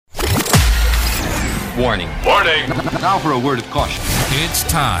Warning. Warning! Now for a word of caution. It's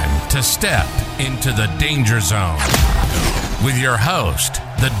time to step into the danger zone with your host,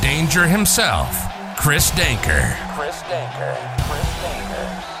 the danger himself, Chris Danker.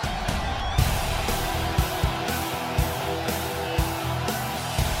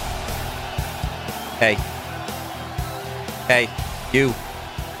 Hey, you.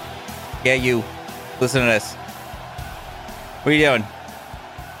 Yeah, you. Listen to this. What are you doing?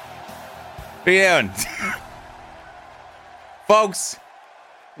 What are you doing? Folks,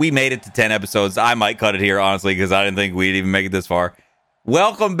 we made it to 10 episodes. I might cut it here, honestly, because I didn't think we'd even make it this far.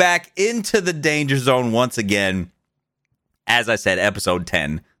 Welcome back into the Danger Zone once again. As I said, episode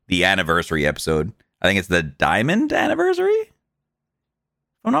 10, the anniversary episode. I think it's the Diamond anniversary? If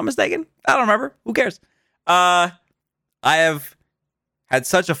I'm not mistaken. I don't remember. Who cares? I have had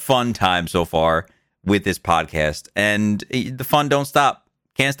such a fun time so far with this podcast, and the fun don't stop.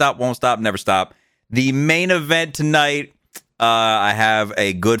 Can't stop, won't stop, never stop. The main event tonight, I have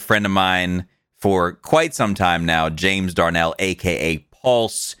a good friend of mine for quite some time now, James Darnell, a.k.a.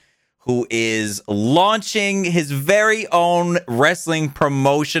 Pulse, who is launching his very own wrestling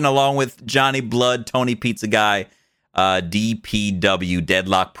promotion along with Johnny Blood, Tony Pizza Guy, DPW,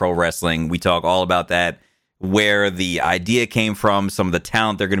 Deadlock Pro Wrestling. We talk all about that, where the idea came from, some of the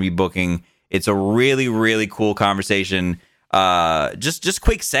talent they're going to be booking. It's a really, really cool conversation. Just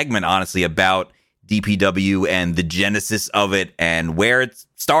quick segment, honestly, about DPW and the genesis of it and where it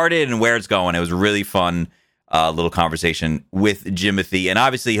started and where it's going. It was a really fun little conversation with Jimothy. And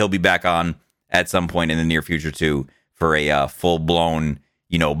obviously, he'll be back on at some point in the near future, too, for a full-blown,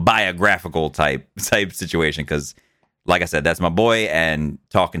 biographical type situation. Because, like I said, that's my boy, and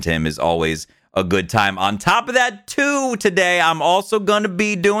talking to him is always a good time. On top of that, too, today, I'm also going to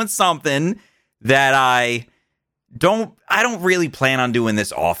be doing something that I don't really plan on doing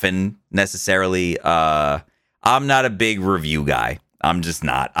this often, necessarily. I'm not a big review guy. I'm just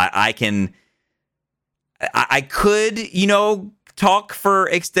not. I could, talk for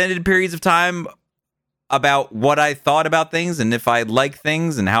extended periods of time about what I thought about things and if I like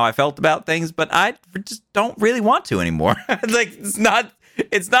things and how I felt about things, but I just don't really want to anymore. Like, it's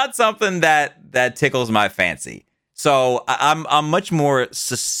not something that tickles my fancy. So I'm much more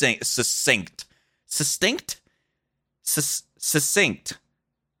succinct.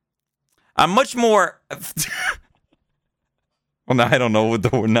 I'm much more. Well, now I don't know what the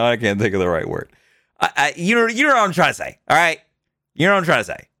word. Now I can't think of the right word. You know what I'm trying to say. All right, you know what I'm trying to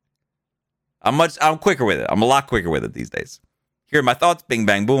say. I'm quicker with it. I'm a lot quicker with it these days. Here are my thoughts. Bing,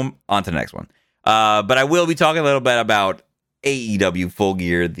 bang, boom. On to the next one. But I will be talking a little bit about AEW Full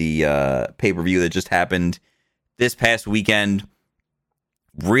Gear, the pay-per-view that just happened this past weekend.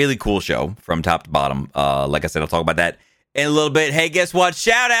 Really cool show from top to bottom. Like I said, I'll talk about that in a little bit. Hey, guess what?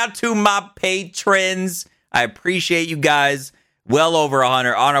 Shout out to my patrons. I appreciate you guys. Well over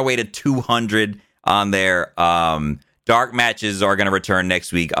 100, on our way to 200 on there. Dark matches are going to return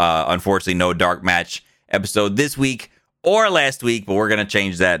next week. Unfortunately, no dark match episode this week or last week, but we're going to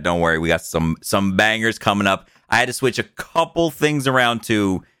change that. Don't worry. We got some bangers coming up. I had to switch a couple things around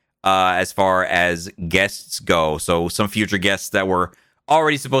too, as far as guests go. So some future guests that were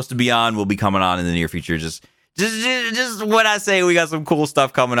already supposed to be on will be coming on in the near future. Just what I say, we got some cool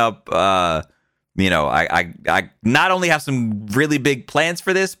stuff coming up. I not only have some really big plans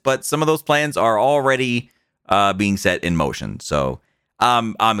for this, but some of those plans are already being set in motion. So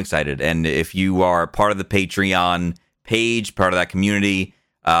I'm excited. And if you are part of the Patreon page, part of that community,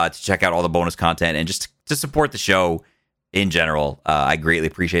 to check out all the bonus content and just to support the show in general, I greatly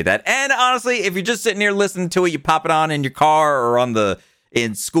appreciate that. And honestly, if you're just sitting here listening to it, you pop it on in your car or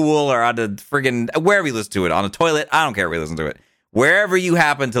in school or on the friggin' wherever you listen to it, on the toilet, I don't care where you listen to it. Wherever you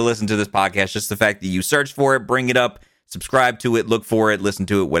happen to listen to this podcast, just the fact that you search for it, bring it up, subscribe to it, look for it, listen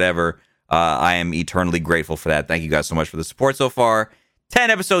to it, whatever. I am eternally grateful for that. Thank you guys so much for the support so far. 10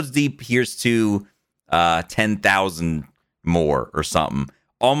 episodes deep. Here's to 10,000 more or something.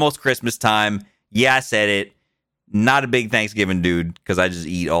 Almost Christmas time. Yeah, I said it. Not a big Thanksgiving dude because I just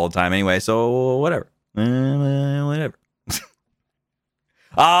eat all the time anyway. So whatever. Whatever.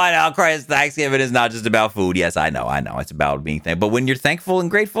 Oh, I know, Christ, Thanksgiving is not just about food. Yes, I know. It's about being thankful. But when you're thankful and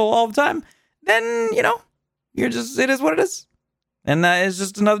grateful all the time, then, it is what it is. And it's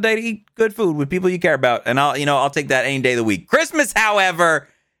just another day to eat good food with people you care about. And I'll take that any day of the week. Christmas, however,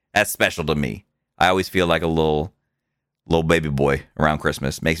 that's special to me. I always feel like a little baby boy around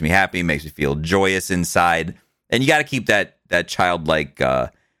Christmas. Makes me happy, makes me feel joyous inside. And you got to keep that childlike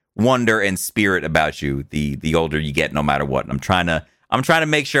wonder and spirit about you the older you get, no matter what. And I'm trying to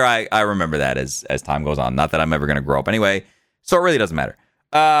make sure I remember that as time goes on. Not that I'm ever going to grow up anyway, so it really doesn't matter.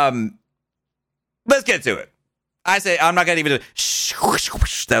 let's get to it. I say I'm not going to even do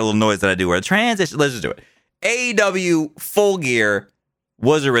that little noise that I do where the transition. Let's just do it. AEW Full Gear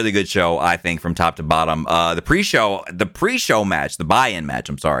was a really good show, I think, from top to bottom. The pre-show match, the buy-in match,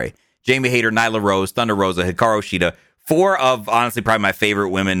 I'm sorry. Jamie Hayter, Nyla Rose, Thunder Rosa, Hikaru Shida, 4 of, honestly, probably my favorite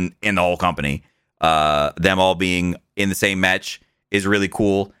women in the whole company. Them all being in the same match is really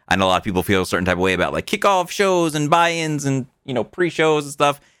cool. I know a lot of people feel a certain type of way about like kickoff shows and buy-ins and, pre-shows and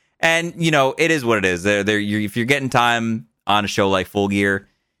stuff. And, it is what it is. If you're getting time on a show like Full Gear,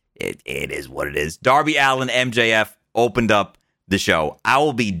 it is what it is. Darby Allin, MJF opened up the show. I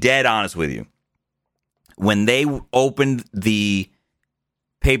will be dead honest with you. When they opened the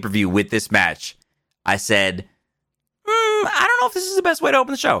pay-per-view with this match, I said, I don't know if this is the best way to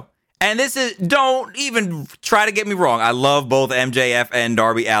open the show. And don't even try to get me wrong. I love both MJF and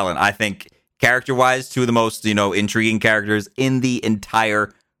Darby Allin. I think character-wise, 2 of the most, intriguing characters in the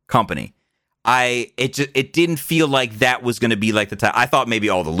entire company. It didn't feel like that was going to be like the time. I thought maybe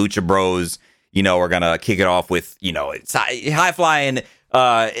all the Lucha Bros, are going to kick it off with, it's high flying.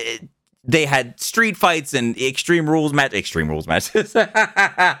 They had street fights and Extreme Rules matches.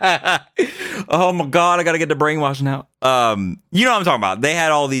 Oh my God, I got to get the brainwashing out. You know what I'm talking about. They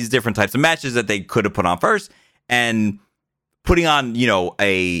had all these different types of matches that they could have put on first, and putting on,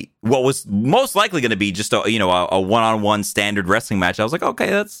 what was most likely going to be just a one-on-one standard wrestling match. I was like, okay,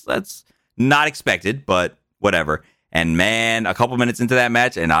 that's not expected, but whatever. And man, a couple minutes into that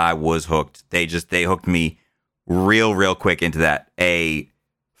match, and I was hooked. They hooked me real quick into that. A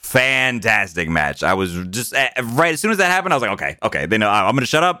fantastic match. I was just right as soon as that happened, I was like, okay, they know I'm gonna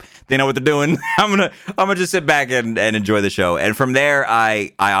shut up. They know what they're doing. I'm gonna just sit back and enjoy the show. And from there,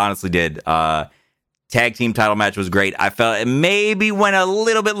 I honestly did. Tag team title match was great. I felt it maybe went a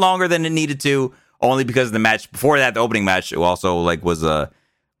little bit longer than it needed to, only because the match before that, the opening match, also was a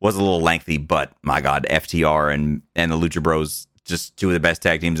little lengthy. But my God, FTR and the Lucha Bros, just 2 of the best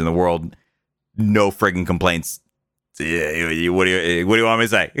tag teams in the world. No friggin' complaints. What do you want me to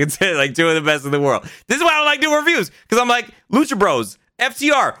say? It's like 2 of the best in the world. This is why I don't like doing reviews, because I'm like, Lucha Bros,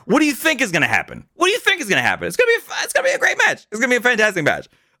 FTR, what do you think is going to happen? It's going to be a great match. It's going to be a fantastic match.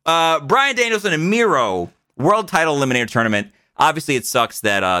 Bryan Danielson and Miro, World Title Eliminator Tournament. Obviously, it sucks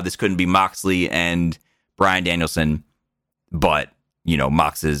that this couldn't be Moxley and Bryan Danielson, but,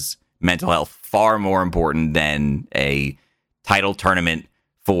 Mox's mental health far more important than a title tournament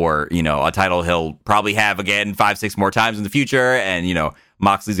for, a title he'll probably have again 5-6 more times in the future. And,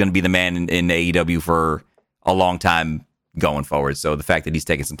 Moxley's going to be the man in AEW for a long time going forward. So the fact that he's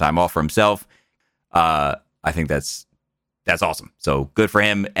taking some time off for himself, I think that's awesome. So good for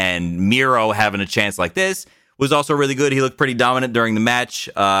him. And Miro having a chance like this was also really good. He looked pretty dominant during the match.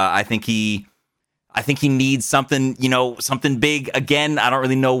 I think he needs something, something big again. I don't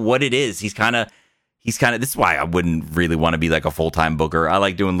really know what it is. He's kind of, this is why I wouldn't really want to be like a full-time booker. I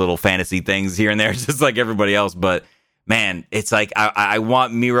like doing little fantasy things here and there, just like everybody else. But man, it's like, I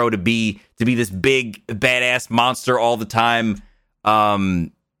want Miro to be this big badass monster all the time.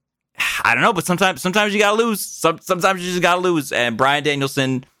 I don't know, but sometimes you gotta lose. Sometimes you just gotta lose. And Bryan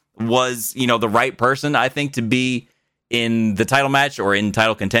Danielson was, the right person, I think, to be in the title match or in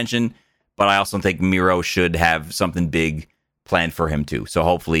title contention. But I also think Miro should have something big planned for him too. So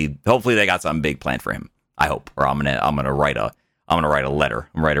hopefully they got something big planned for him. I hope. Or I'm gonna write a letter. I'm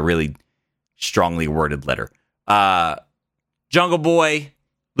gonna write a really strongly worded letter. Jungle Boy,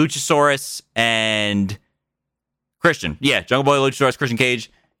 Luchasaurus, and Christian. Yeah, Jungle Boy, Luchasaurus, Christian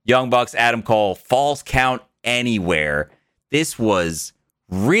Cage, Young Bucks, Adam Cole, Falls Count Anywhere. This was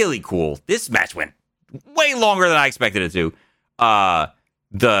really cool. This match went way longer than I expected it to.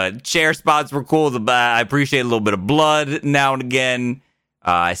 The chair spots were cool. I appreciate a little bit of blood now and again.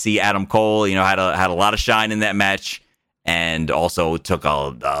 I see Adam Cole, had a lot of shine in that match, and also took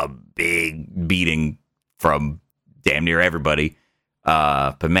a big beating from damn near everybody.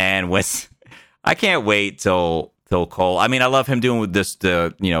 But man, I can't wait till Cole. I mean, I love him doing with this,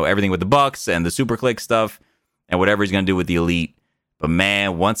 everything with the Bucks and the Super Click stuff and whatever he's gonna do with the Elite. But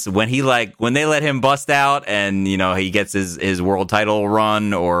man, when they let him bust out and, he gets his world title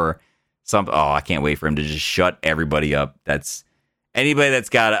run or something, I can't wait for him to just shut everybody up. That's anybody that's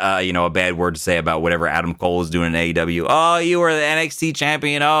got, a bad word to say about whatever Adam Cole is doing in AEW. Oh, you were the NXT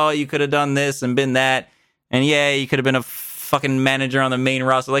champion. Oh, you could have done this and been that. And yeah, you could have been a fucking manager on the main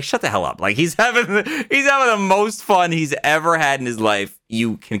roster. Like, shut the hell up. Like, he's having the most fun he's ever had in his life.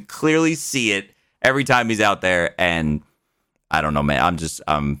 You can clearly see it every time he's out there. And I don't know, man.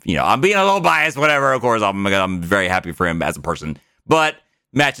 I'm being a little biased, whatever. Of course, I'm very happy for him as a person. But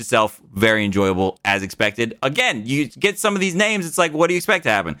match itself, very enjoyable, as expected. Again, you get some of these names, it's like, what do you expect to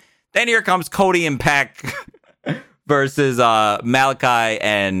happen? Then here comes Cody and Pac versus Malachi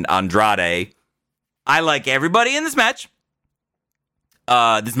and Andrade. I like everybody in this match.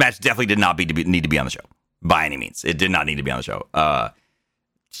 This match definitely did not need to be on the show by any means. It did not need to be on the show.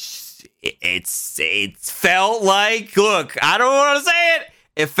 It felt like, look, I don't want to say it.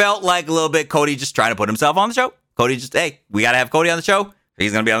 It felt like a little bit Cody just trying to put himself on the show. Cody just, hey, we got to have Cody on the show.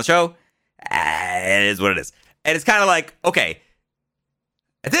 He's going to be on the show. It is what it is. And it's kind of like, okay,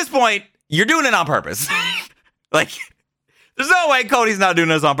 at this point, you're doing it on purpose. Like, there's no way Cody's not doing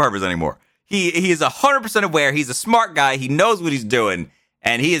this on purpose anymore. He is 100% aware. He's a smart guy. He knows what he's doing.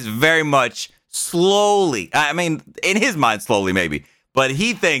 And he is very much slowly, I mean, in his mind, slowly maybe, but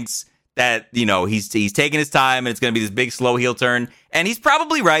he thinks that, you know, he's taking his time and it's going to be this big, slow heel turn. And he's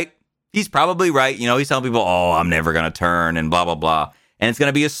probably right. He's probably right. You know, he's telling people, oh, I'm never going to turn and blah, blah, blah. And it's going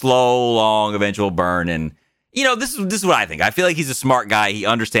to be a slow, long, eventual burn. And, you know, this is what I think. I feel like he's a smart guy. He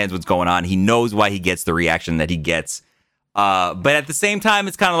understands what's going on. He knows why he gets the reaction that he gets. But at the same time,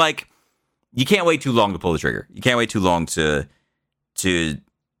 it's kind of like, you can't wait too long to pull the trigger. You can't wait too long to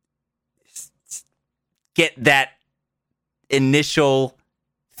get that initial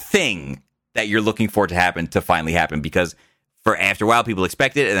thing that you're looking for to happen to finally happen, because for after a while people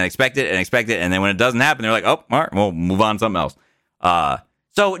expect it and then expect it and expect it, and then when it doesn't happen they're like, oh, all right, we'll move on to something else.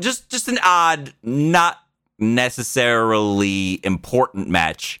 So just an odd, not necessarily important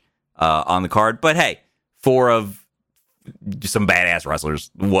match on the card, but hey, 4 of some badass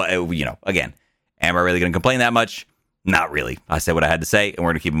wrestlers. What, you know, again, am I really going to complain that much? Not really. I said what I had to say, and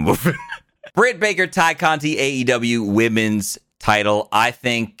we're going to keep it moving. Britt Baker, Ty Conti, AEW Women's title. I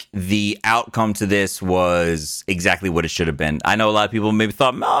think the outcome to this was exactly what it should have been. I know a lot of people maybe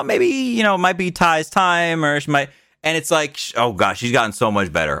thought, oh, maybe, you know, it might be Ty's time, or she might. And it's like, oh gosh, she's gotten so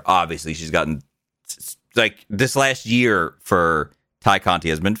much better. Obviously, she's gotten, like, this last year for Ty Conti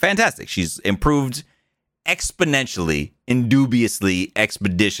has been fantastic. She's improved exponentially, indubiously,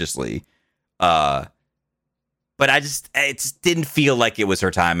 expeditiously. But it just didn't feel like it was her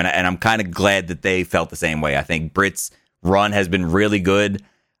time, and I'm kind of glad that they felt the same way. I think Britt's run has been really good.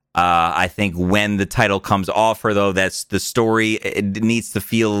 I think when the title comes off her, though, that's the story. It needs to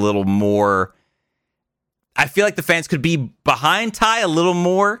feel a little more. I feel like the fans could be behind Ty a little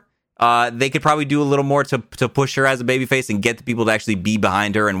more. They could probably do a little more to push her as a babyface and get the people to actually be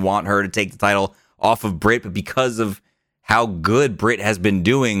behind her and want her to take the title off of Britt. But because of how good Britt has been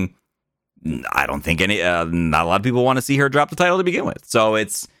doing, I don't think not a lot of people want to see her drop the title to begin with. So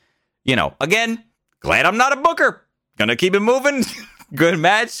it's, you know, again, glad I'm not a booker. Gonna keep it moving. Good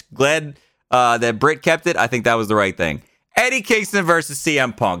match. Glad that Britt kept it. I think that was the right thing. Eddie Kingston versus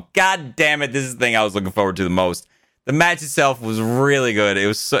CM Punk. God damn it, this is the thing I was looking forward to the most. The match itself was really good. It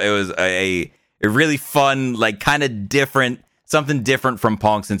was a really fun, like, kind of different, something different from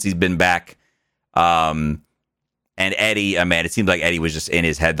Punk since he's been back. And Eddie, man, it seemed like Eddie was just in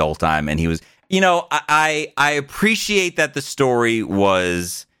his head the whole time. And he was, you know, I appreciate that the story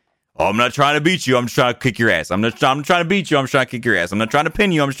was, oh, I'm not trying to beat you, I'm just trying to kick your ass. I'm trying to beat you, I'm just trying to kick your ass. I'm not trying to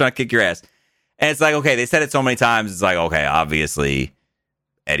pin you, I'm just trying to kick your ass. And it's like, okay, they said it so many times. It's like, okay, obviously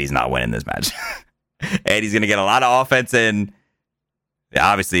Eddie's not winning this match. Eddie's going to get a lot of offense in,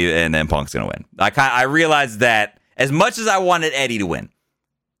 obviously, and then Punk's going to win. I realized that as much as I wanted Eddie to win,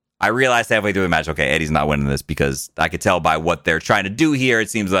 I realized halfway through the match, okay, Eddie's not winning this, because I could tell by what they're trying to do here. It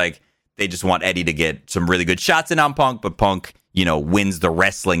seems like they just want Eddie to get some really good shots in on Punk, but Punk, you know, wins the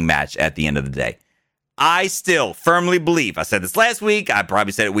wrestling match at the end of the day. I still firmly believe, I said this last week, I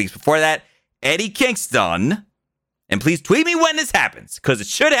probably said it weeks before that, Eddie Kingston, and please tweet me when this happens, because it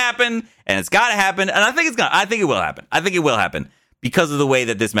should happen, and it's got to happen, and I think it will happen. I think it will happen because of the way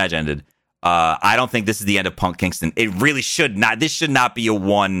that this match ended. I don't think this is the end of Punk Kingston. It really should not. This should not be a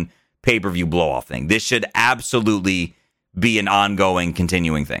one pay-per-view blow-off thing. This should absolutely be an ongoing,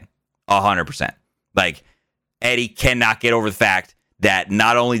 continuing thing. 100%. Like, Eddie cannot get over the fact that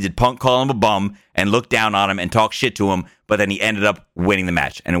not only did Punk call him a bum and look down on him and talk shit to him, but then he ended up winning the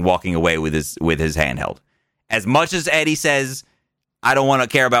match and walking away with his handheld. As much as Eddie says, I don't want to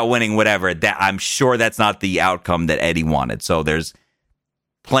care about winning, whatever, that I'm sure that's not the outcome that Eddie wanted. So there's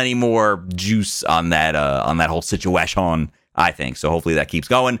plenty more juice on that whole situation, I think. So hopefully that keeps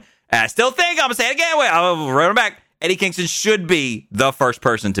going. And I still think, I'm going to say it again, I'll run it back, Eddie Kingston should be the first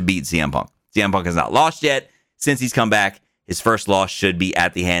person to beat CM Punk. CM Punk has not lost yet since he's come back. His first loss should be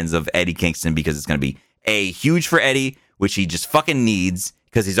at the hands of Eddie Kingston, because it's going to be huge for Eddie, which he just fucking needs,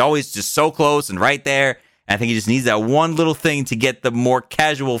 because he's always just so close and right there. And I think he just needs that one little thing to get the more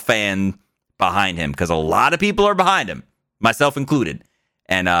casual fan behind him, because a lot of people are behind him, myself included.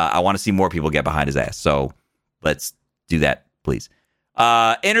 And I want to see more people get behind his ass. So let's do that, please.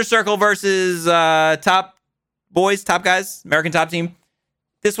 Inner Circle versus Top Guys, American Top Team.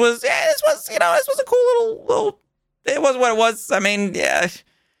 This was a cool little. It was what it was. I mean, yeah,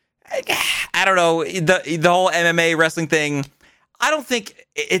 I don't know the whole MMA wrestling thing. I don't think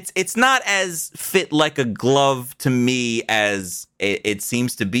it's not as fit like a glove to me as it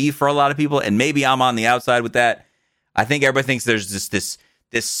seems to be for a lot of people, and maybe I'm on the outside with that. I think everybody thinks there's just this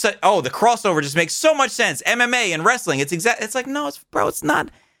the crossover just makes so much sense. MMA and wrestling, it's like no, it's not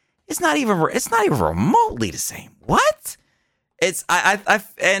even remotely the same. What? I'm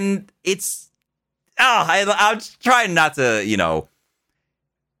trying not to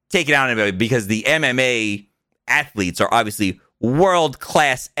take it out on anybody because the MMA athletes are obviously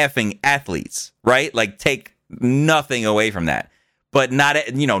world-class effing athletes, right? Like, take nothing away from that. But not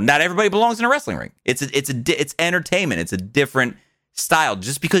everybody belongs in a wrestling ring. It's entertainment. It's a different style.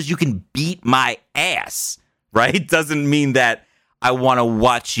 Just because you can beat my ass, right, doesn't mean that I want to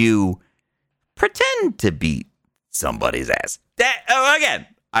watch you pretend to beat somebody's ass. Again,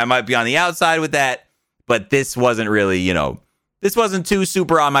 I might be on the outside with that, but this wasn't really, this wasn't too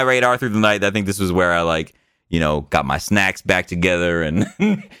super on my radar through the night. I think this was where I got my snacks back together and,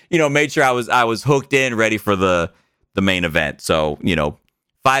 made sure I was hooked in, ready for the main event. So,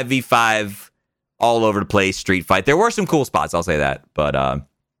 5v5 all over the place, street fight. There were some cool spots, I'll say that. But,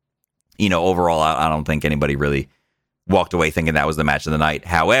 overall, I don't think anybody really walked away thinking that was the match of the night.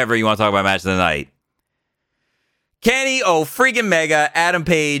 However, you want to talk about match of the night. Kenny O'Mega, Adam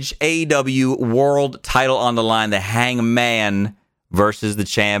Page, AEW World Title on the line. The Hangman versus the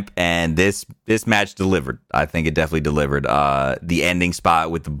champ, and this match delivered. I think it definitely delivered. The ending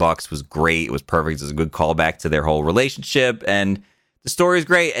spot with the Bucks was great. It was perfect. It was a good callback to their whole relationship, and the story is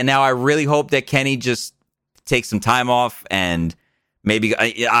great. And now I really hope that Kenny just takes some time off and maybe,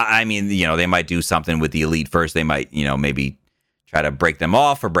 they might do something with the Elite first. They might, maybe try to break them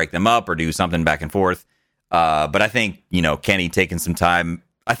off or break them up or do something back and forth. But I think, Kenny taking some time.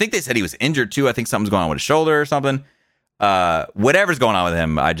 I think they said he was injured too. I think something's going on with his shoulder or something. Whatever's going on with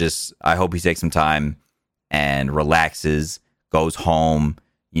him, I hope he takes some time and relaxes, goes home,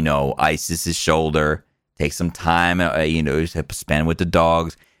 ices his shoulder, takes some time, spend with the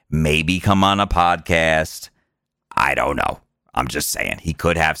dogs, maybe come on a podcast. I don't know. I'm just saying he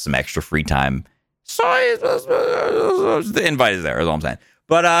could have some extra free time. So the invite is there, is all I'm saying.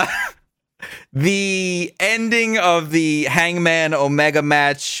 But, the ending of the Hangman Omega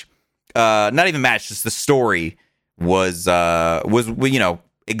match, not even match, just the story was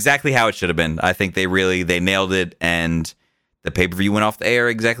exactly how it should have been. I think they nailed it, and the pay-per-view went off the air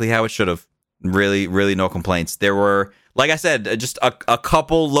exactly how it should have. Really, really no complaints. There were, like I said, just a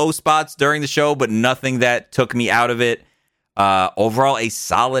couple low spots during the show, but nothing that took me out of it. Overall, a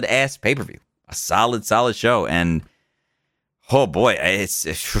solid ass pay-per-view, a solid show, and oh boy,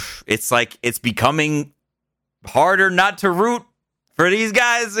 it's like it's becoming harder not to root for these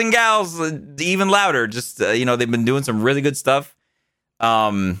guys and gals even louder. Just they've been doing some really good stuff,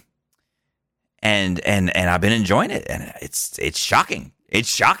 and I've been enjoying it, and it's shocking. It's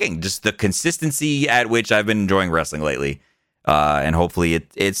shocking just the consistency at which I've been enjoying wrestling lately, and hopefully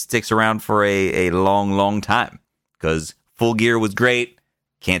it sticks around for a long time, because Full Gear was great.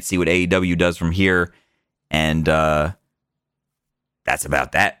 Can't see what AEW does from here, and that's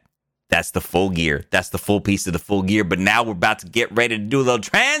about that. That's the Full Gear. That's the full piece of the Full Gear. But now we're about to get ready to do a little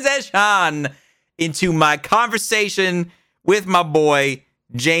transition into my conversation with my boy,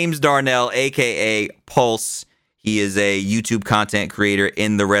 James Darnell, a.k.a. Pulse. He is a YouTube content creator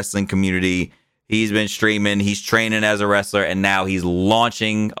in the wrestling community. He's been streaming. He's training as a wrestler. And now he's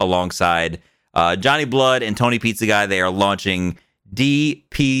launching alongside Johnny Blood and Tony Pizza Guy. They are launching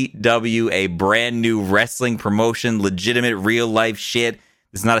DPW, a brand new wrestling promotion, legitimate real life shit.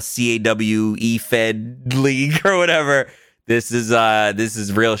 This is not a CAW E-Fed league or whatever. This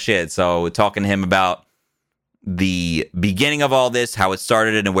is real shit. So we're talking to him about the beginning of all this, how it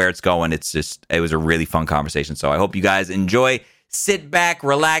started and where it's going. It was a really fun conversation. So I hope you guys enjoy. Sit back,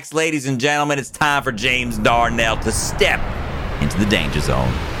 relax, ladies and gentlemen. It's time for James Darnell to step into the danger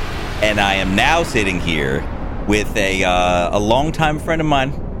zone. And I am now sitting here with a longtime friend of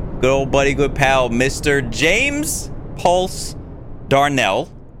mine, good old buddy, good pal, Mr. James Pulse Darnell.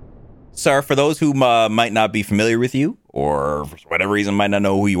 Sir, for those who might not be familiar with you, or for whatever reason might not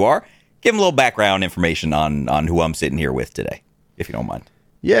know who you are, give them a little background information on who I'm sitting here with today, if you don't mind.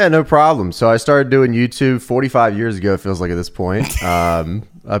 Yeah, no problem. So I started doing YouTube 45 years ago, it feels like at this point.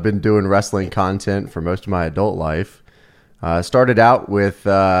 I've been doing wrestling content for most of my adult life. Started out with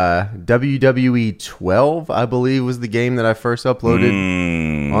WWE 12, I believe, was the game that I first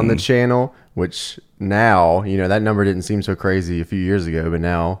uploaded on the channel, which now, that number didn't seem so crazy a few years ago, but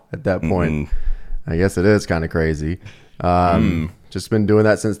now at that point, I guess it is kind of crazy. Just been doing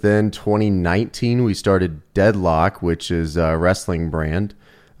that since then. 2019, we started Deadlock, which is a wrestling brand,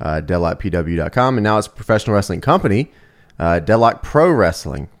 deadlockpw.com, and now it's a professional wrestling company, Deadlock Pro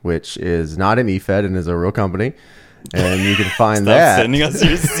Wrestling, which is not an EFED and is a real company. And you can find that. Sending us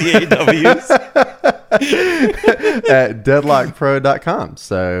your CAWs at deadlockpro.com.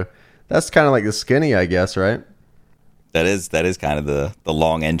 So that's kind of like the skinny, I guess, right? That is kind of the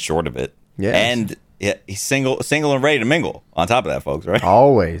long and short of it. Yeah. And he's single and ready to mingle on top of that, folks, right?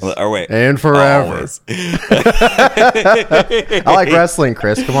 Always. Or wait. And forever. Always. I like wrestling,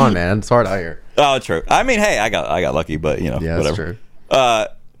 Chris. Come on, man. It's hard out here. Oh, true. I mean, hey, I got lucky, but Yeah, whatever. that's true.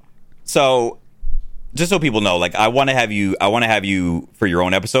 So just so people know, like, I want to have you for your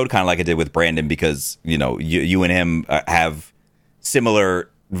own episode, kind of like I did with Brandon, because you and him have similar,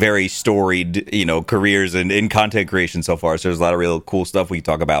 very storied careers in content creation so far. So there's a lot of real cool stuff we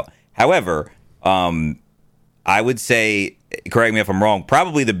talk about. However, I would say, correct me if I'm wrong,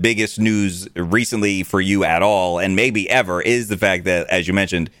 probably the biggest news recently for you at all, and maybe ever, is the fact that, as you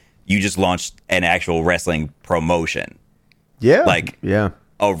mentioned, you just launched an actual wrestling promotion. Yeah.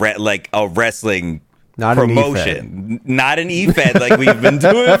 A wrestling not promotion, not an EFED like we've been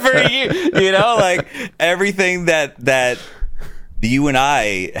doing for years. Like everything that you and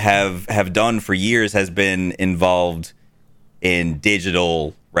I have done for years has been involved in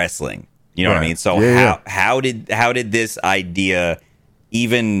digital wrestling. You know what I mean? So how did this idea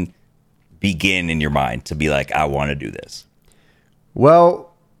even begin in your mind to be like, I want to do this?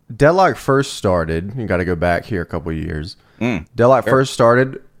 Well, Deadlock first started. You got to go back here a couple of years. Deadlock first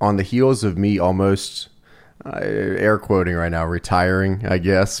started on the heels of me almost, air quoting right now, retiring, I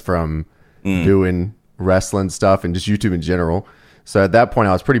guess, from doing wrestling stuff and just YouTube in general. So at that point,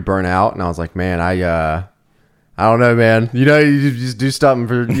 I was pretty burnt out, and I was like, man, I don't know, man. You just do something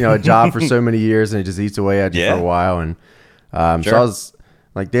for a job for so many years, and it just eats away at you for a while. And so I was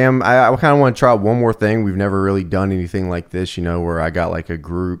like, damn, I kind of want to try one more thing. We've never really done anything like this, where I got like a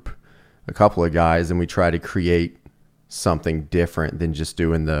couple of guys, and we try to create something different than just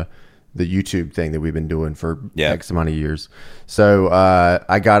doing the YouTube thing that we've been doing for X amount of years. So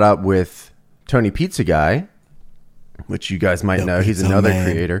I got up with Tony Pizza Guy, which you guys might know. He's another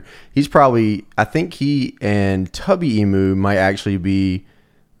creator. He's probably, I think he and Tubby Emu might actually be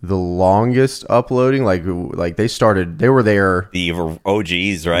the longest uploading. Like they were there. The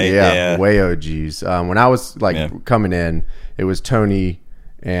OGs, right? Yeah. Way OGs. When I was coming in, it was Tony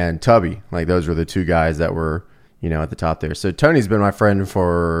and Tubby. Like those were the two guys that were, at the top there. So Tony's been my friend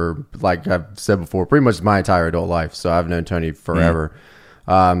for, like I've said before, pretty much my entire adult life. So I've known Tony forever.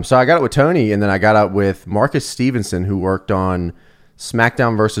 So I got up with Tony, and then I got up with Marcus Stevenson, who worked on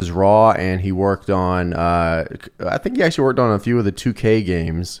SmackDown versus Raw, and he worked on, I think he actually worked on a few of the 2K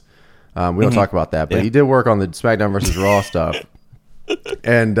games. We don't talk about that, but he did work on the SmackDown versus Raw stuff.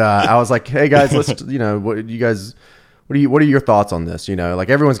 And I was like, hey guys, let's, what are your thoughts on this? Like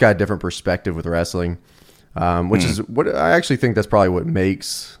everyone's got a different perspective with wrestling, which is what I actually think that's probably what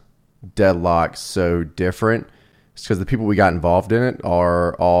makes Deadlock so different. It's because the people we got involved in it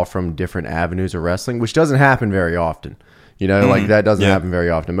are all from different avenues of wrestling, which doesn't happen very often. Like that doesn't happen very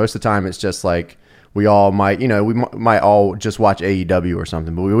often. Most of the time, it's just like we all might, we might all just watch AEW or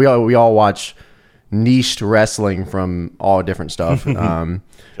something, but we all watch niched wrestling from all different stuff,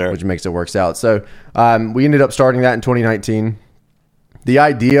 which makes it works out. So we ended up starting that in 2019. The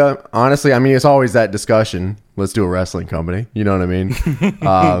idea, honestly, I mean, it's always that discussion. Let's do a wrestling company. You know what I mean?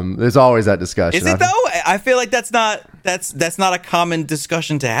 There's always that discussion. Is it though? I feel like that's not a common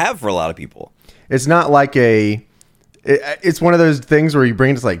discussion to have for a lot of people. It's not like it's one of those things where you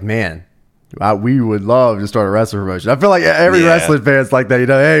bring it's like, man, we would love to start a wrestling promotion. I feel like every wrestling fan's like that.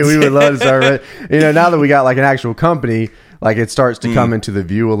 Hey, we would love to start it. Now that we got like an actual company, like it starts to come into the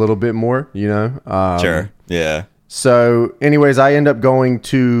view a little bit more. Sure. Yeah. So, anyways, I end up going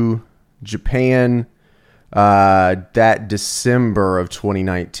to Japan that December of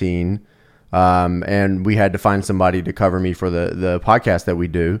 2019, and we had to find somebody to cover me for the podcast that we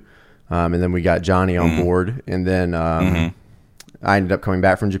do, and then we got Johnny on board, and then I ended up coming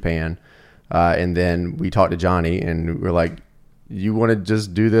back from Japan, and then we talked to Johnny, and we're like, you want to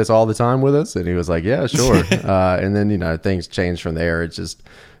just do this all the time with us? And he was like, yeah, sure. And then, things changed from there. It's just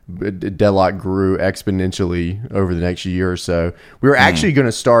Deadlock grew exponentially over the next year or so. We were actually going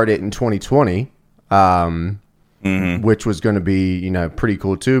to start it in 2020, which was going to be, pretty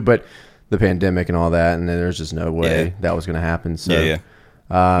cool too, but the pandemic and all that, and then there's just no way that was going to happen. So,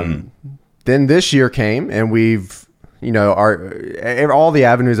 then this year came, and we've, all the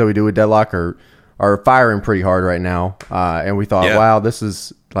avenues that we do with Deadlock are are firing pretty hard right now. And we thought, Yeah. wow, this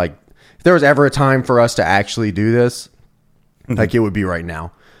is like, if there was ever a time for us to actually do this, like it would be right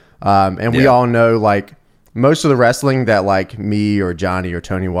now. And we Yeah. all know, like, most of the wrestling that like me or Johnny or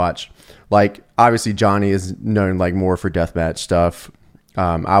Tony watch, like obviously Johnny is known like more for deathmatch stuff.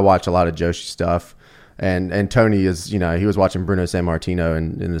 I watch a lot of Joshi stuff. And Tony is, you know, he was watching Bruno Sammartino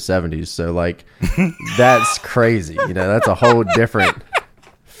in the 70s. So, like, that's crazy. You know, that's a whole different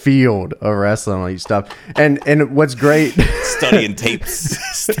field of wrestling, like stuff. And what's great, Studying tapes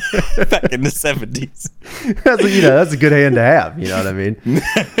back in the 70s. that's a good hand to have. You know what I mean?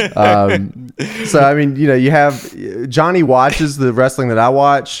 So, I mean, you know, you have Johnny watches the wrestling that I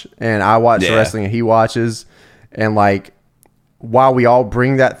watch, and I watch the wrestling that he watches. And, like, while we all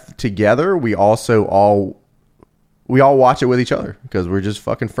bring that together, we also all watch it with each other because we're just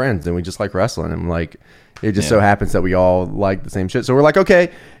fucking friends and we just like wrestling, and like it just so happens that we all like the same shit. So we're like,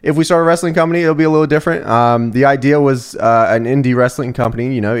 okay, if we start a wrestling company, it'll be a little different. The idea was an indie wrestling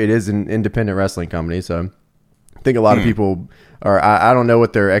company. You know, it is an independent wrestling company, so I think a lot of people are. I don't know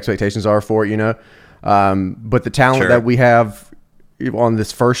what their expectations are for it, you know, but the talent that we have on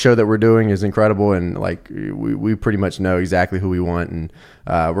this first show that we're doing is incredible, and like we pretty much know exactly who we want, and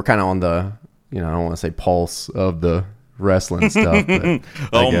we're kind of on the, you know, I don't want to say pulse of the wrestling stuff, but my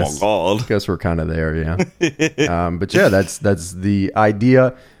God, I guess we're kind of there, yeah. But yeah, that's the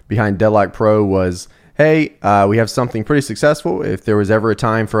idea behind Deadlock Pro was, hey, we have something pretty successful. If there was ever a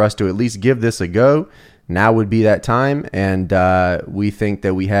time for us to at least give this a go, now would be that time, and we think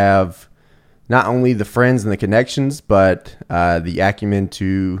that we have not only the friends and the connections, but the acumen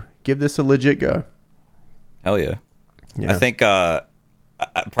to give this a legit go. Hell yeah. I think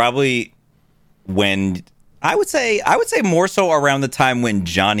probably when I would say more so around the time when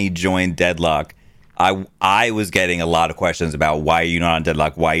Johnny joined Deadlock, I was getting a lot of questions about why are you not on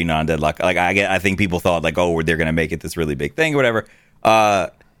Deadlock? Why are you not on Deadlock? Like I think people thought like, oh, they're gonna make it this really big thing or whatever.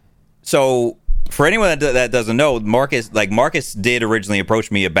 So for anyone that doesn't know, Marcus did originally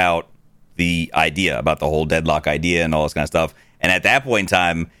approach me about the idea, about the whole Deadlock idea and all this kind of stuff. And at that point in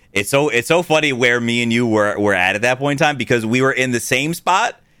time, it's so funny where me and you were at that point in time, because we were in the same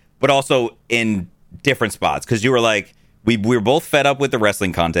spot, but also in different spots. Because you were like, we were both fed up with the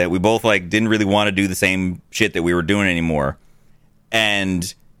wrestling content. We both like didn't really want to do the same shit that we were doing anymore.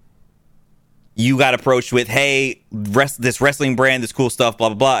 And you got approached with, hey, this wrestling brand, this cool stuff, blah,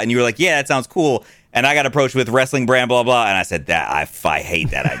 blah, blah. And you were like, yeah, that sounds cool. And I got approached with wrestling brand, blah, blah. And I said, I hate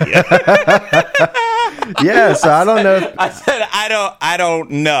that idea. Yeah, so I don't know. I said, I don't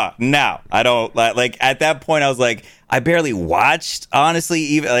know. No, I don't. Like, at that point, I was like, I barely watched, honestly.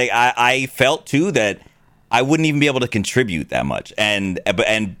 Even like, I felt, too, that I wouldn't even be able to contribute that much. And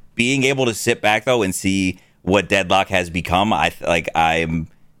being able to sit back, though, and see what Deadlock has become, I'm,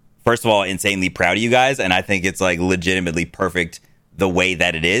 first of all, insanely proud of you guys. And I think it's, like, legitimately perfect the way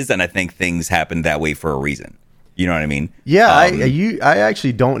that it is, and I think things happen that way for a reason. You know what I mean? Yeah, I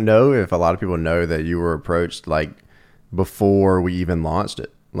actually don't know if a lot of people know that you were approached like before we even launched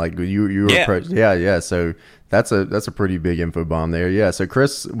it. Like you were approached. Yeah. So that's a pretty big info bomb there. Yeah. So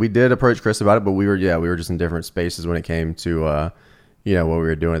Chris, we did approach Chris about it, but we were just in different spaces when it came to what we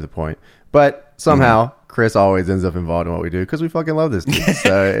were doing at the point. But somehow Chris always ends up involved in what we do because we fucking love this dude.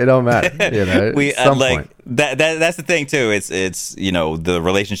 So it don't matter. You know, we some like point. that's the thing too. It's you know, the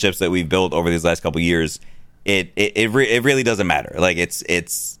relationships that we've built over these last couple of years. It really doesn't matter. Like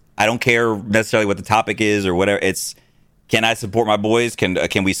it's I don't care necessarily what the topic is or whatever. It's, can I support my boys?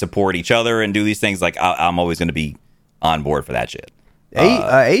 Can we support each other and do these things? Like I'm always going to be on board for that shit.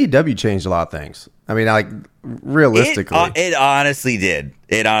 AEW changed a lot of things. I mean, like realistically, it honestly did.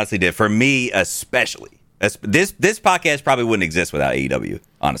 It honestly did for me, especially. This podcast probably wouldn't exist without AEW.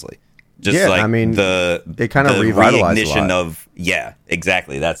 Honestly, just like, I mean, it kind of revitalized reignition of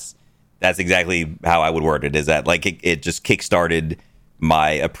exactly. That's exactly how I would word it. Is that like it just kickstarted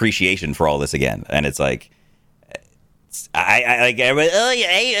my appreciation for all this again, and it's like. I like everybody.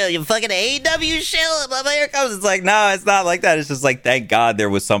 Oh, you fucking AEW shit. Blah, blah, here it comes. It's like, no, it's not like that. It's just like, thank God there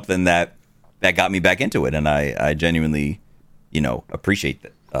was something that got me back into it, and I genuinely, appreciate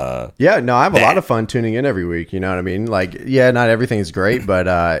that. I have a lot of fun tuning in every week. You know what I mean? Like, not everything is great, but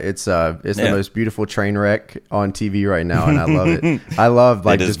it's the most beautiful train wreck on TV right now, and I love it. I love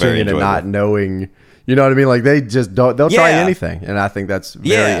like just tuning in and not knowing. You know what I mean? Like they just they'll try anything. And I think that's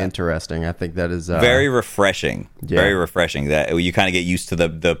very interesting. I think that is very refreshing. Very refreshing that you kind of get used to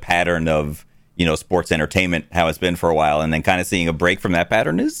the pattern of, sports entertainment, how it's been for a while. And then kind of seeing a break from that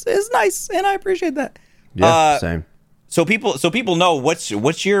pattern is nice. And I appreciate that. Yeah, same. So people know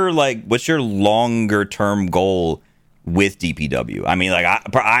what's your longer term goal with DPW. I mean, like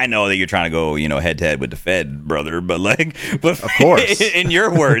I know that you're trying to go, head to head with the Fed, brother, but of course, in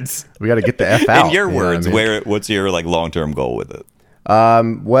your words, we got to get the F out. In your words, what's your like long term goal with it?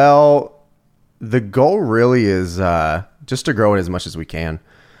 Well, the goal really is just to grow it as much as we can.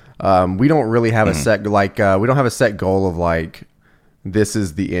 We don't really have a set we don't have a set goal of like this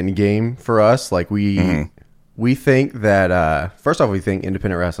is the end game for us. Like we think that first off, we think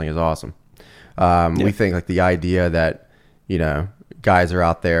independent wrestling is awesome. We think like the idea that guys are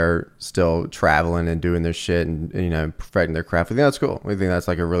out there still traveling and doing their shit and perfecting their craft. We think that's cool. We think that's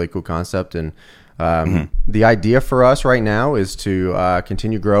like a really cool concept. And the idea for us right now is to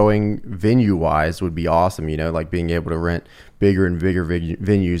continue growing venue wise would be awesome. Like being able to rent bigger and bigger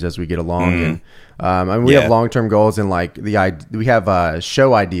venues as we get along. And we have long-term goals and like we have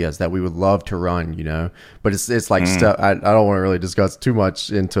show ideas that we would love to run, but it's like stuff. I don't want to really discuss too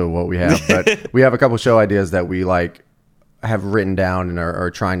much into what we have, but we have a couple show ideas that we like have written down and are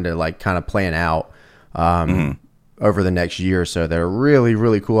trying to like kind of plan out over the next year or so. That are really,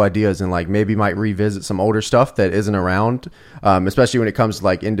 really cool ideas and like maybe might revisit some older stuff that isn't around, especially when it comes to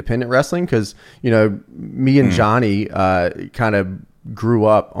like independent wrestling. Cause me and Johnny kind of grew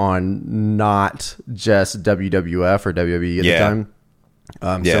up on not just WWF or WWE at the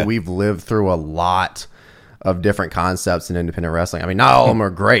time. So we've lived through a lot of different concepts in independent wrestling. I mean, not all of them are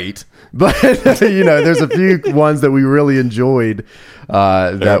great, but there's a few ones that we really enjoyed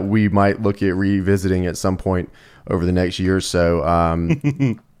that we might look at revisiting at some point over the next year or so.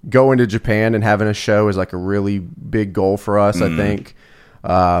 Going to Japan and having a show is like a really big goal for us, I think.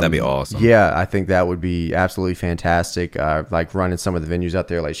 That'd be awesome. Yeah, I think that would be absolutely fantastic. Like running some of the venues out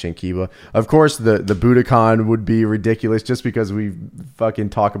there like Shinkiba. Of course, the Budokan would be ridiculous just because we fucking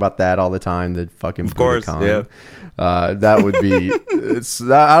talk about that all the time. The fucking of course, Budokan. Yeah. That would be.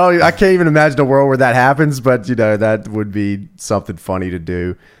 I can't even imagine a world where that happens, but that would be something funny to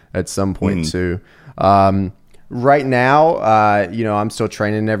do at some point too. Right now, I'm still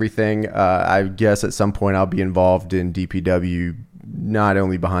training and everything. I guess at some point I'll be involved in DPW. Not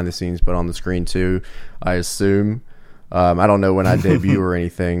only behind the scenes, but on the screen too, I assume. I don't know when I debut or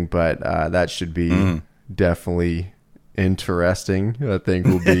anything, but that should be definitely interesting, I think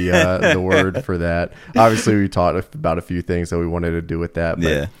will be the word for that. Obviously, we talked about a few things that we wanted to do with that,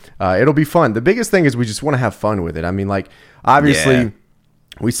 but it'll be fun. The biggest thing is we just want to have fun with it. I mean, like, obviously...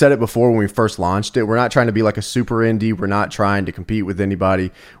 We said it before when we first launched it. We're not trying to be like a super indie. We're not trying to compete with anybody.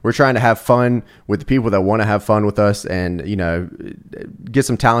 We're trying to have fun with the people that want to have fun with us and, get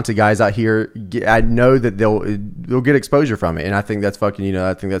some talented guys out here. I know that they'll get exposure from it. And I think that's fucking,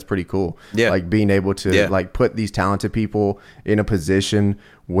 I think that's pretty cool. Yeah. Like being able to like put these talented people in a position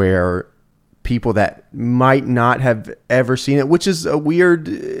where people that might not have ever seen it, which is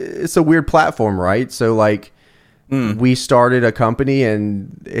it's a weird platform, right? So like, we started a company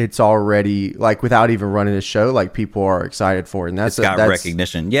and it's already like without even running a show, like people are excited for it. And that's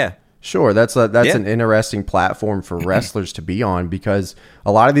recognition. Yeah, sure. That's an interesting platform for wrestlers to be on because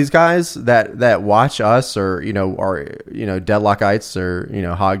a lot of these guys that watch us or, are, Deadlockites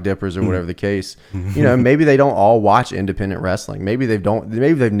or, Hog Dippers or whatever the case, maybe they don't all watch independent wrestling. Maybe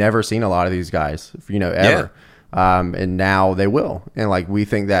they've never seen a lot of these guys, ever. And now they will. And like, we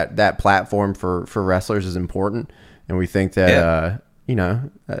think that platform for wrestlers is important. And we think that,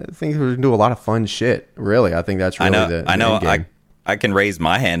 I think we're going to do a lot of fun shit. Really. I think that's really I know. I can raise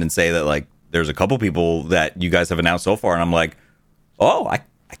my hand and say that like, there's a couple people that you guys have announced so far. And I'm like, oh,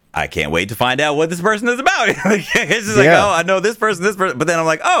 I can't wait to find out what this person is about. It's just like, oh, I know this person. But then I'm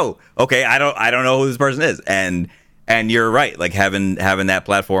like, oh, okay. I don't know who this person is. And you're right. Like having that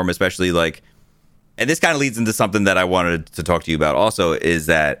platform, especially like, and this kind of leads into something that I wanted to talk to you about also is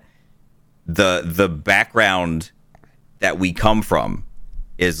that the background that we come from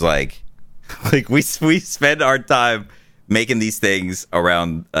is like we spend our time making these things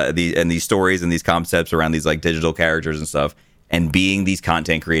around these stories and these concepts around these like digital characters and stuff and being these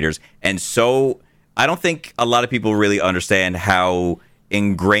content creators. And so I don't think a lot of people really understand how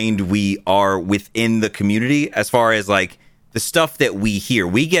ingrained we are within the community as far as like the stuff that we hear.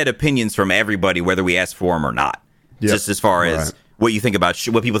 We get opinions from everybody, whether we ask for them or not. Yep. Just as far as what you think about,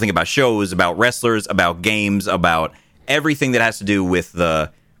 what people think about shows, about wrestlers, about games, about everything that has to do with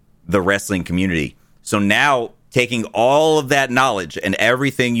the wrestling community. So now taking all of that knowledge and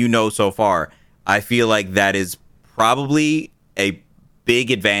everything you know so far, I feel like that is probably a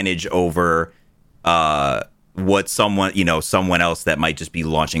big advantage over what someone else that might just be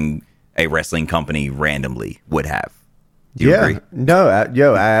launching a wrestling company randomly would have. Do you agree? No,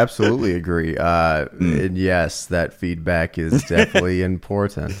 I absolutely agree. And yes, that feedback is definitely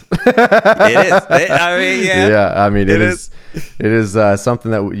important. It is. I mean, yeah. Yeah, I mean, it is. It is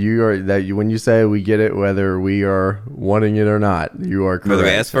something that when you say we get it, whether we are wanting it or not, you are correct. Whether we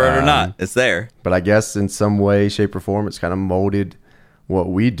ask for it or not, it's there. But I guess in some way, shape, or form, it's kind of molded what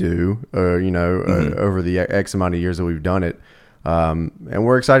we do, over the X amount of years that we've done it. And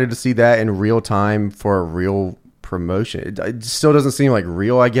we're excited to see that in real time for a real promotion. It still doesn't seem like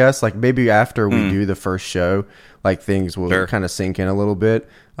real, I guess. Like maybe after we do the first show, like things will kind of sink in a little bit.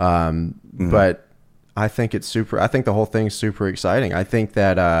 But I think I think the whole thing's super exciting. I think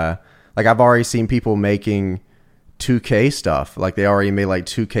that, like I've already seen people making 2K stuff. Like they already made like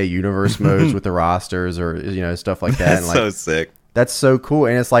 2K universe modes with the rosters or, stuff like that. That's and like, so sick. That's so cool.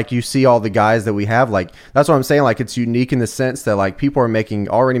 And it's like you see all the guys that we have. Like that's what I'm saying. Like it's unique in the sense that like people are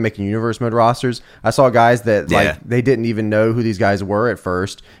already making universe mode rosters. I saw guys that like they didn't even know who these guys were at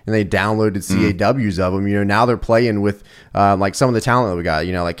first, and they downloaded CAWs of them. Now they're playing with like some of the talent that we got.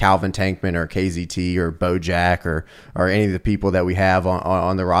 Like Calvin Tankman or KZT or Bojack or any of the people that we have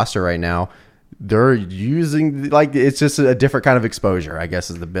on the roster right now. They're using like it's just a different kind of exposure, I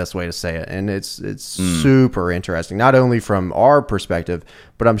guess is the best way to say it, and it's super interesting, not only from our perspective,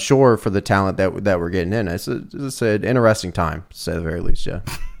 but I'm sure for the talent that we're getting in. It's an interesting time, to say the very least. Yeah,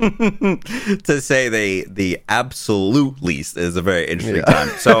 to say the absolute least is a very interesting time.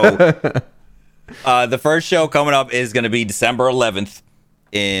 So, the first show coming up is going to be December 11th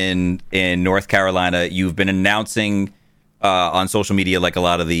in North Carolina. You've been announcing on social media, like a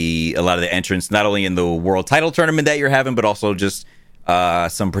lot of the entrants, not only in the world title tournament that you're having, but also just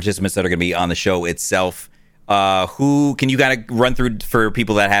some participants that are going to be on the show itself. Who can you kind of run through for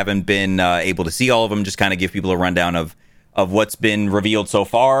people that haven't been able to see all of them? Just kind of give people a rundown of what's been revealed so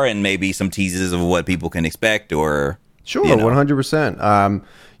far, and maybe some teases of what people can expect. Or sure, 100%.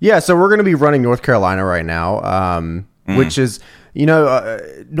 Yeah, so we're going to be running North Carolina right now, which is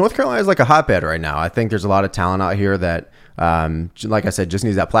North Carolina is like a hotbed right now. I think there's a lot of talent out here that. Like I said, just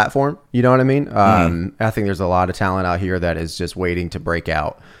needs that platform. You know what I mean? I think there's a lot of talent out here that is just waiting to break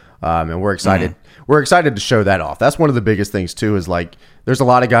out. And we're excited. We're excited to show that off. That's one of the biggest things too, is like, there's a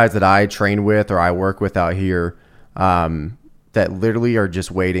lot of guys that I train with or I work with out here, that literally are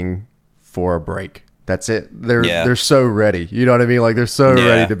just waiting for a break. That's it. They're so ready. You know what I mean? Like they're so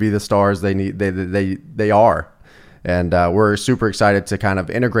ready to be the stars they need. They are. And we're super excited to kind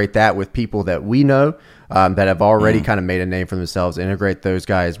of integrate that with people that we know that have already kind of made a name for themselves. Integrate those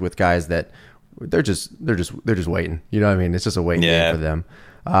guys with guys that they're just waiting. You know what I mean? It's just a waiting game for them.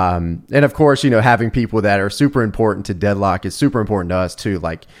 And of course, having people that are super important to Deadlock is super important to us too.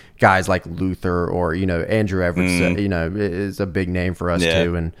 Like guys like Luther or Andrew Everett. Is a big name for us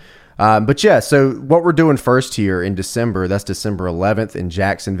too. And but yeah, so what we're doing first here in December, that's December 11th in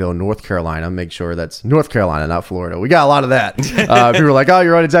Jacksonville, North Carolina. Make sure that's North Carolina, not Florida. We got a lot of that. People are like, oh,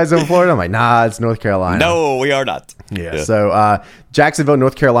 you're on in Jacksonville, Florida? I'm like, nah, it's North Carolina. No, we are not. Yeah. So Jacksonville,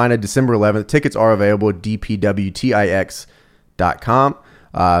 North Carolina, December 11th. Tickets are available at dpwtix.com.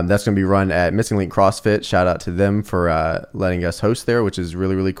 That's going to be run at Missing Link CrossFit. Shout out to them for letting us host there, which is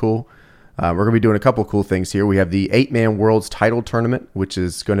really, really cool. We're going to be doing a couple cool things here. We have the 8-Man Worlds title tournament, which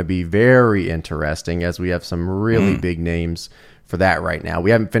is going to be very interesting as we have some really big names for that right now. We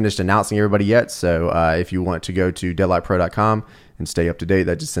haven't finished announcing everybody yet, so if you want to go to deadlockpro.com and stay up to date,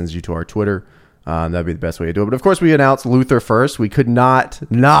 that just sends you to our Twitter. That'd be the best way to do it. But of course, we announced Luther first. We could not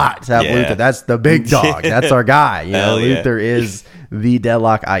have Luther. That's the big dog. That's our guy. Luther is the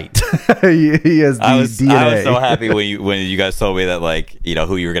Deadlockite. he is the DNA. I was so happy when you guys told me that, like,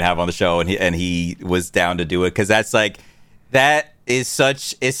 who you were gonna have on the show, and he was down to do it, because that's like is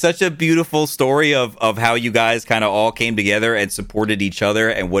such a beautiful story of how you guys kind of all came together and supported each other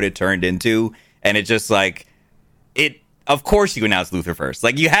and what it turned into, and it just like it. Of course, you announced Luther first.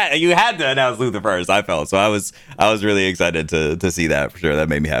 Like you had to announce Luther first. I felt so. I was really excited to see that for sure. That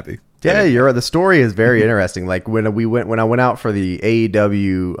made me happy. Yeah, you're right. The story is very interesting. Like when I went out for the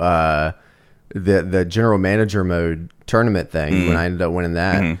AEW the general manager mode tournament thing, when I ended up winning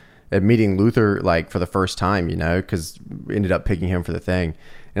that, and meeting Luther like for the first time, because we ended up picking him for the thing.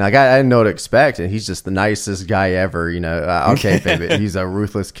 And like I didn't know what to expect, and he's just the nicest guy ever. Okay, baby, he's a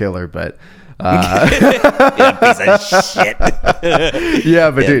ruthless killer, but. Yeah, piece of shit.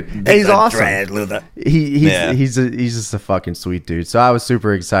 Yeah, but dude, he's awesome. He's Yeah. he's just a fucking sweet dude. So I was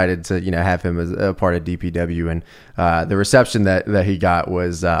super excited to have him as a part of DPW, and the reception that he got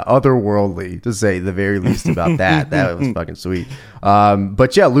was otherworldly, to say the very least about that. That was fucking sweet.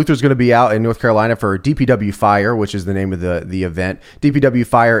 But yeah, Luther's going to be out in North Carolina for DPW Fire, which is the name of the event. DPW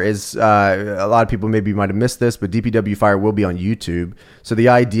Fire is a lot of people maybe might have missed this, but DPW Fire will be on YouTube. So the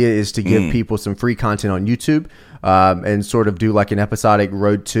idea is to give people some free content on YouTube, and sort of do like an episodic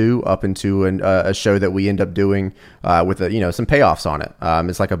road to up into a show that we end up doing with some payoffs on it.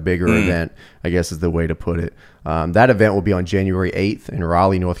 It's like a bigger event, I guess is the way to put it. That event will be on January 8th in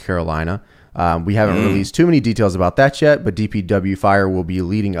Raleigh, North Carolina. We haven't released too many details about that yet, but DPW Fire will be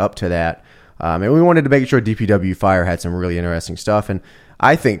leading up to that. And we wanted to make sure DPW Fire had some really interesting stuff. And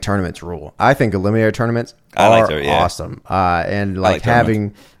I think tournaments rule. I think eliminator tournaments are awesome. And like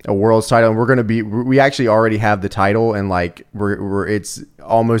having a world's title, and we actually already have the title, and like it's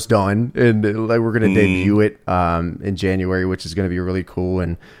almost done, and like we're going to debut it in January, which is going to be really cool.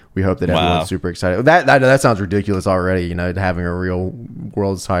 And we hope that everyone's super excited. That sounds ridiculous already. Having a real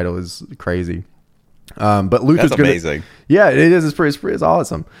world's title is crazy. But Luther's amazing. Yeah, it is. It's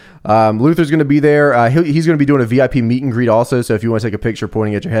awesome. Luther's going to be there. He's going to be doing a VIP meet and greet also. So if you want to take a picture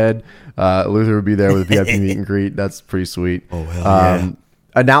pointing at your head, Luther will be there with a VIP meet and greet. That's pretty sweet. Oh, hell yeah.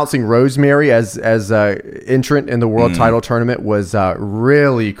 Announcing Rosemary as entrant in the world title tournament was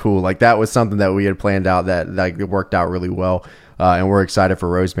really cool. Like that was something that we had planned out that like it worked out really well. And we're excited for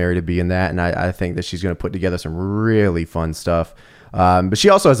Rosemary to be in that. And I think that she's going to put together some really fun stuff. But she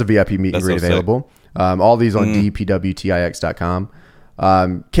also has a VIP meet and greet available. All these on dpwtix.com.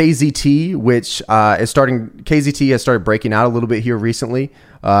 KZT, which KZT has started breaking out a little bit here recently.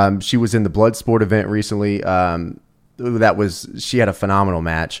 She was in the Bloodsport event recently. She had a phenomenal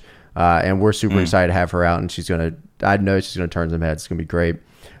match, and we're super excited to have her out. And I know she's gonna turn some heads. It's gonna be great.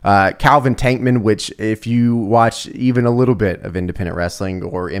 Calvin Tankman, which if you watch even a little bit of independent wrestling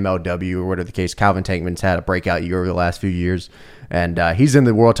or MLW or whatever the case, Calvin Tankman's had a breakout year over the last few years, and he's in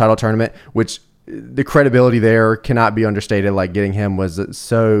the world title tournament, which the credibility there cannot be understated. Like getting him was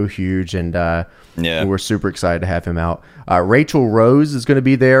so huge, and we're super excited to have him out. Rachel Rose is going to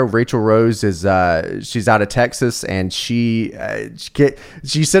be there. Rachel Rose is she's out of Texas, and she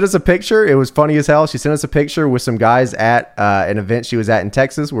sent us a picture. It was funny as hell. She sent us a picture with some guys at an event she was at in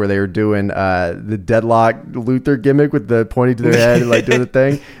Texas where they were doing the deadlock Luther gimmick with the pointing to their head and like doing the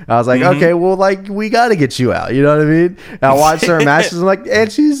thing. I was like, okay, well, like we got to get you out. You know what I mean? And I watched her matches and like, and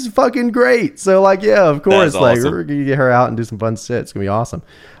she's fucking great. So like, yeah, of course, like we're gonna get her out and do some fun shit. It's gonna be awesome.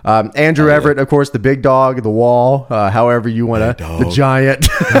 Andrew Everett, of course, the big dog, the wall, however you want to, the giant.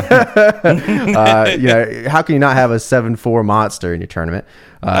 How can you not have a 7-4 monster in your tournament?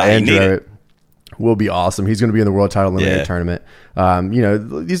 Andrew Everett will be awesome. He's going to be in the world title eliminator tournament.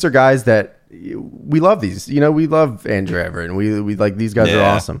 These are guys that we love. We love Andrew Everett, and we like these guys are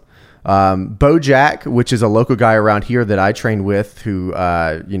awesome. Bo Jack, which is a local guy around here that I train with, who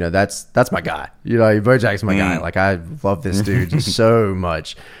that's my guy. Bo Jack's my guy. Like I love this dude so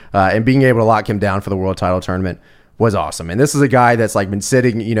much, and being able to lock him down for the world title tournament was awesome. And this is a guy that's like been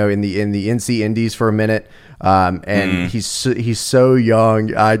sitting in the NC Indies for a minute, and he's so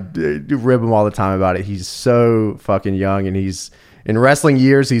young. I rib him all the time about it. He's so fucking young, and he's in wrestling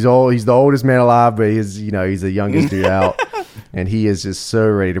years. He's old. He's the oldest man alive, but he's the youngest dude out. And he is just so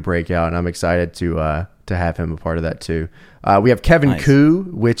ready to break out, and I'm excited to have him a part of that too. We have Kevin Koo,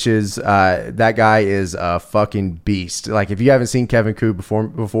 which is that guy is a fucking beast. Like if you haven't seen Kevin Koo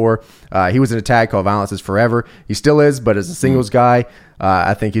before, he was in a tag called Violence is Forever. He still is, but as a singles guy,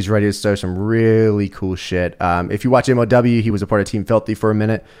 I think he's ready to start some really cool shit. If you watch MLW, he was a part of Team Filthy for a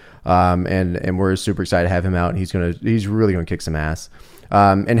minute, and we're super excited to have him out. And he's really gonna kick some ass.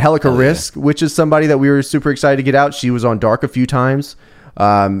 And Helica Risk, which is somebody that we were super excited to get out. She was on Dark a few times.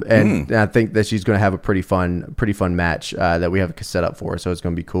 And I think that she's going to have a pretty fun match that we have set up for her. So it's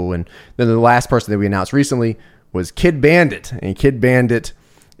going to be cool. And then the last person that we announced recently was Kid Bandit. And Kid Bandit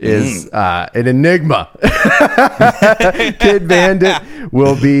is an enigma. Kid Bandit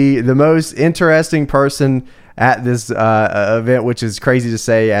will be the most interesting person at this event, which is crazy to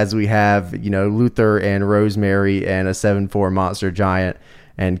say, as we have Luther and Rosemary and a 7-4 monster giant,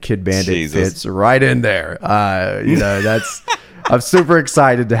 and Kid Bandit fits right in there. That's I'm super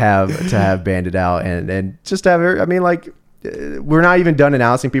excited to have Bandit out and just have her. I mean, like we're not even done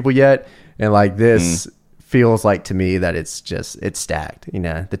announcing people yet, and like this feels like to me that it's stacked.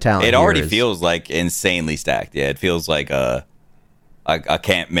 The talent. It already feels like insanely stacked. Yeah, it feels like a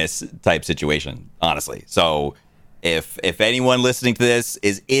can't miss type situation, honestly. So if anyone listening to this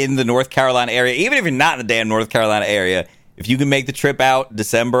is in the North Carolina area, even if you're not in the damn North Carolina area, if you can make the trip out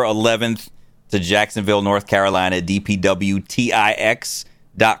December 11th to Jacksonville, North Carolina, dpwtix.com.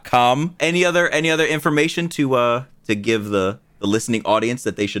 Any other information to give the listening audience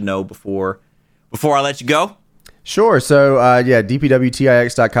that they should know before I let you go? Sure. So,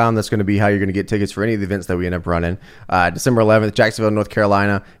 dpwtix.com. That's going to be how you're going to get tickets for any of the events that we end up running. December 11th, Jacksonville, North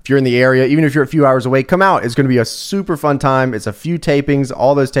Carolina. If you're in the area, even if you're a few hours away, come out. It's going to be a super fun time. It's a few tapings.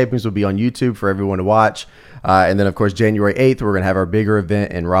 All those tapings will be on YouTube for everyone to watch. And then, of course, January 8th, we're going to have our bigger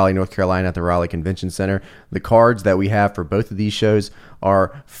event in Raleigh, North Carolina at the Raleigh Convention Center. The cards that we have for both of these shows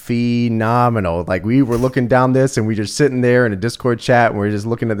are phenomenal. Like, we were looking down this and we just sitting there in a Discord chat and we're just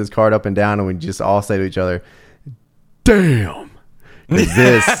looking at this card up and down and we just all say to each other, damn,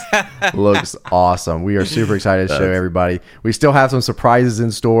 this looks awesome. We are super excited to show everybody. We still have some surprises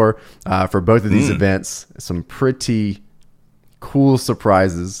in store for both of these events. Some pretty cool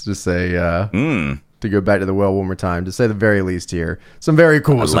surprises, to say, to go back to the well one more time, to say the very least here. Some very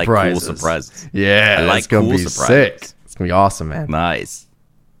cool surprises. Cool surprises. Yeah, I like it's going to cool be surprises. sick. It's going to be awesome, man. Nice.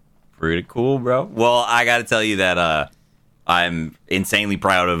 Pretty cool, bro. Well, I got to tell you that I'm insanely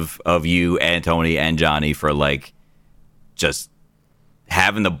proud of you and Tony and Johnny for, like, just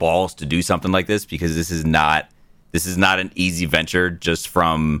having the balls to do something like this, because this is not an easy venture, just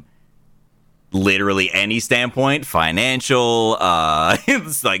from literally any standpoint, financial,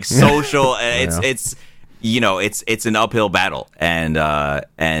 it's like social, it's an uphill battle,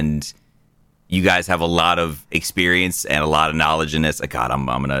 and you guys have a lot of experience and a lot of knowledge in this. God, I'm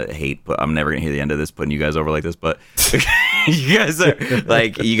never gonna hear the end of this putting you guys over like this, but you guys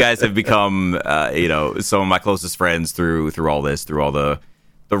have become some of my closest friends through all this, through all the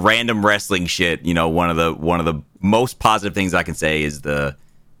random wrestling shit. You know, one of the most positive things I can say is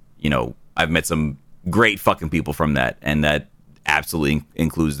I've met some great fucking people from that, and that absolutely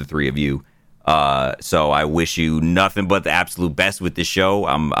includes the three of you. So I wish you nothing but the absolute best with this show.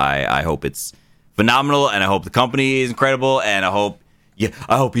 I hope it's phenomenal, and I hope the company is incredible, and I hope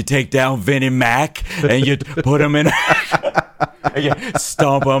you take down Vinnie Mac and you put him in and you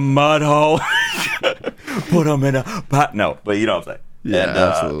stomp a mud hole, put him in a pot. No, but you know what I'm saying. Yeah, and,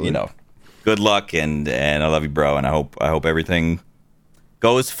 absolutely. Good luck, and I love you, bro, and I hope everything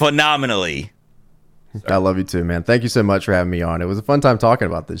goes phenomenally. I love you too, man. Thank you so much for having me on. It was a fun time talking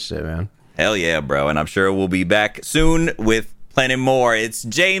about this shit, man. Hell yeah, bro. And I'm sure we'll be back soon with plenty more. It's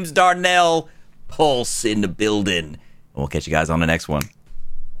James Darnell, Pulse in the building. We'll catch you guys on the next one.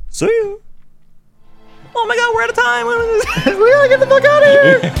 See ya. Oh my God, we're out of time. We gotta get the fuck out of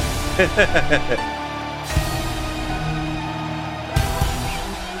here.